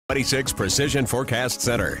NBC26 Precision Forecast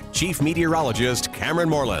Center. Chief Meteorologist Cameron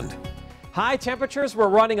Moreland. High temperatures were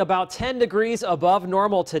running about 10 degrees above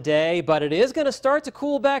normal today, but it is going to start to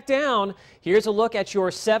cool back down. Here's a look at your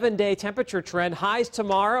 7-day temperature trend. Highs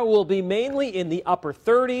tomorrow will be mainly in the upper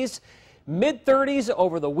 30s. Mid-30s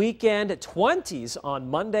over the weekend, 20s on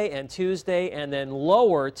Monday and Tuesday, and then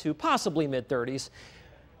lower to possibly mid-30s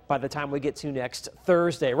by the time we get to next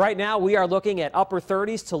Thursday. Right now, we are looking at upper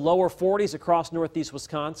 30s to lower 40s across northeast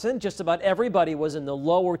Wisconsin. Just about everybody was in the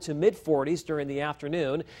lower to mid 40s during the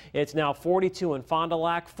afternoon. It's now 42 in Fond du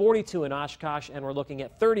Lac, 42 in Oshkosh, and we're looking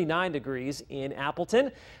at 39 degrees in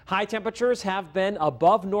Appleton. High temperatures have been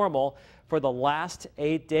above normal for the last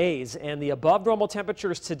 8 days, and the above normal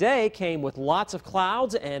temperatures today came with lots of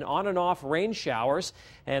clouds and on and off rain showers,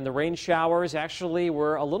 and the rain showers actually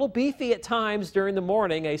were a little beefy at times during the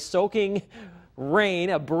morning. A soaking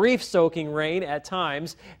rain, a brief soaking rain at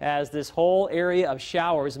times as this whole area of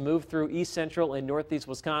showers moved through east central and northeast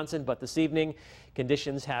Wisconsin, but this evening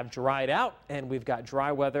conditions have dried out and we've got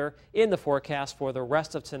dry weather in the forecast for the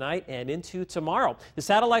rest of tonight and into tomorrow. The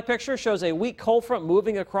satellite picture shows a weak cold front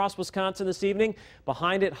moving across Wisconsin this evening.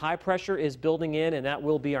 Behind it, high pressure is building in, and that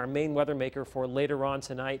will be our main weather maker for later on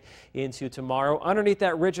tonight into tomorrow. Underneath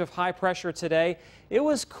that ridge of high pressure today, it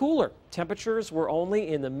was cooler. Temperatures were only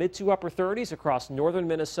in the mid to upper 30s across northern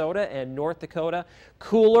Minnesota and North Dakota.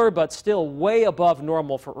 Cooler, but still way above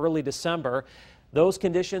normal for early December. Those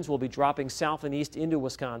conditions will be dropping south and east into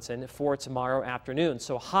Wisconsin for tomorrow afternoon.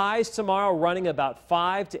 So highs tomorrow running about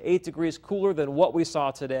 5 to 8 degrees cooler than what we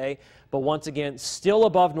saw today, but once again, still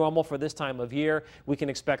above normal for this time of year. We can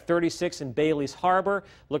expect 36 in Bailey's Harbor.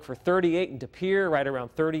 Look for 38 in De Pere, right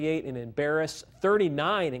around 38 in Barris,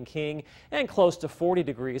 39 in King, and close to 40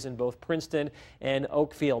 degrees in both Princeton and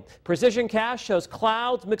Oakfield. Precision Cast shows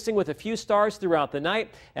clouds mixing with a few stars throughout the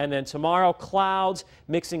night, and then tomorrow clouds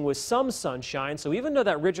mixing with some sunshine. So even though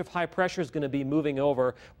that ridge of high pressure is going to be moving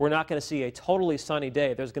over, we're not going to see a totally sunny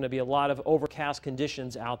day. There's going to be a lot of overcast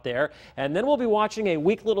conditions out there. And then we'll be watching a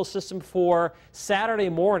weak little system for Saturday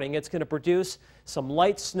morning. It's going to produce some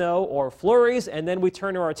light snow or flurries, and then we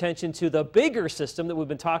turn our attention to the bigger system that we've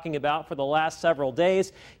been talking about for the last several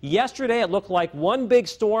days. Yesterday, it looked like one big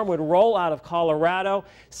storm would roll out of Colorado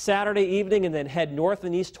Saturday evening and then head north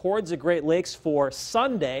and east towards the Great Lakes for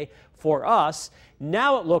Sunday for us.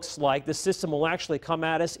 Now it looks like the system will actually come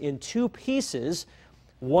at us in two pieces.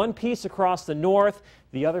 One piece across the north,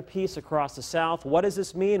 the other piece across the south. What does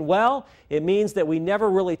this mean? Well, it means that we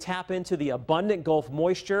never really tap into the abundant Gulf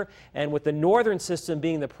moisture, and with the northern system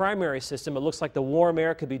being the primary system, it looks like the warm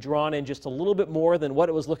air could be drawn in just a little bit more than what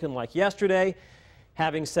it was looking like yesterday.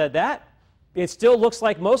 Having said that, it still looks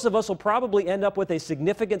like most of us will probably end up with a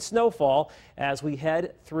significant snowfall as we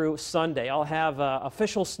head through Sunday. I'll have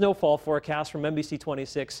official snowfall forecast from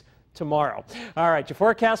NBC26 tomorrow. All right, your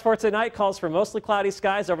forecast for tonight calls for mostly cloudy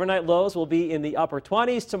skies. Overnight lows will be in the upper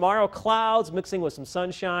 20s. Tomorrow, clouds mixing with some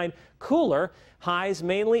sunshine. Cooler. Highs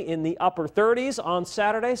mainly in the upper 30s. On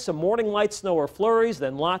Saturday, some morning light snow or flurries,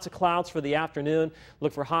 then lots of clouds for the afternoon.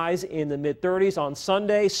 Look for highs in the mid-30s. On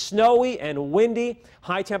Sunday, snowy and windy.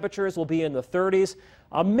 High temperatures will be in the 30s.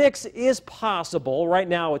 A mix is possible. Right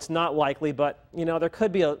now it's not likely, but you know, there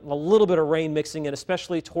could be a little bit of rain mixing in,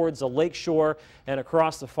 especially towards the lake shore and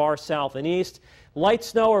across the far south and east. Light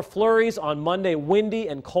snow or flurries on Monday, windy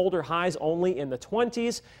and colder, highs only in the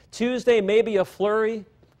 20s. Tuesday, maybe a flurry.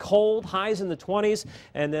 Cold, highs in the 20s,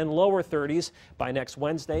 and then lower 30s by next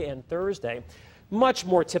Wednesday and Thursday. Much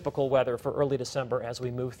more typical weather for early December as we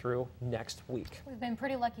move through next week. We've been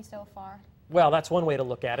pretty lucky so far. Well, that's one way to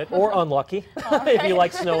look at it, or unlucky, if you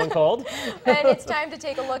like snow and cold. And it's time to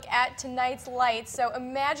take a look at tonight's lights. So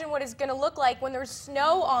imagine what it's going to look like when there's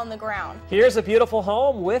snow on the ground. Here's a beautiful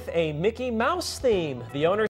home with a Mickey Mouse theme. The owner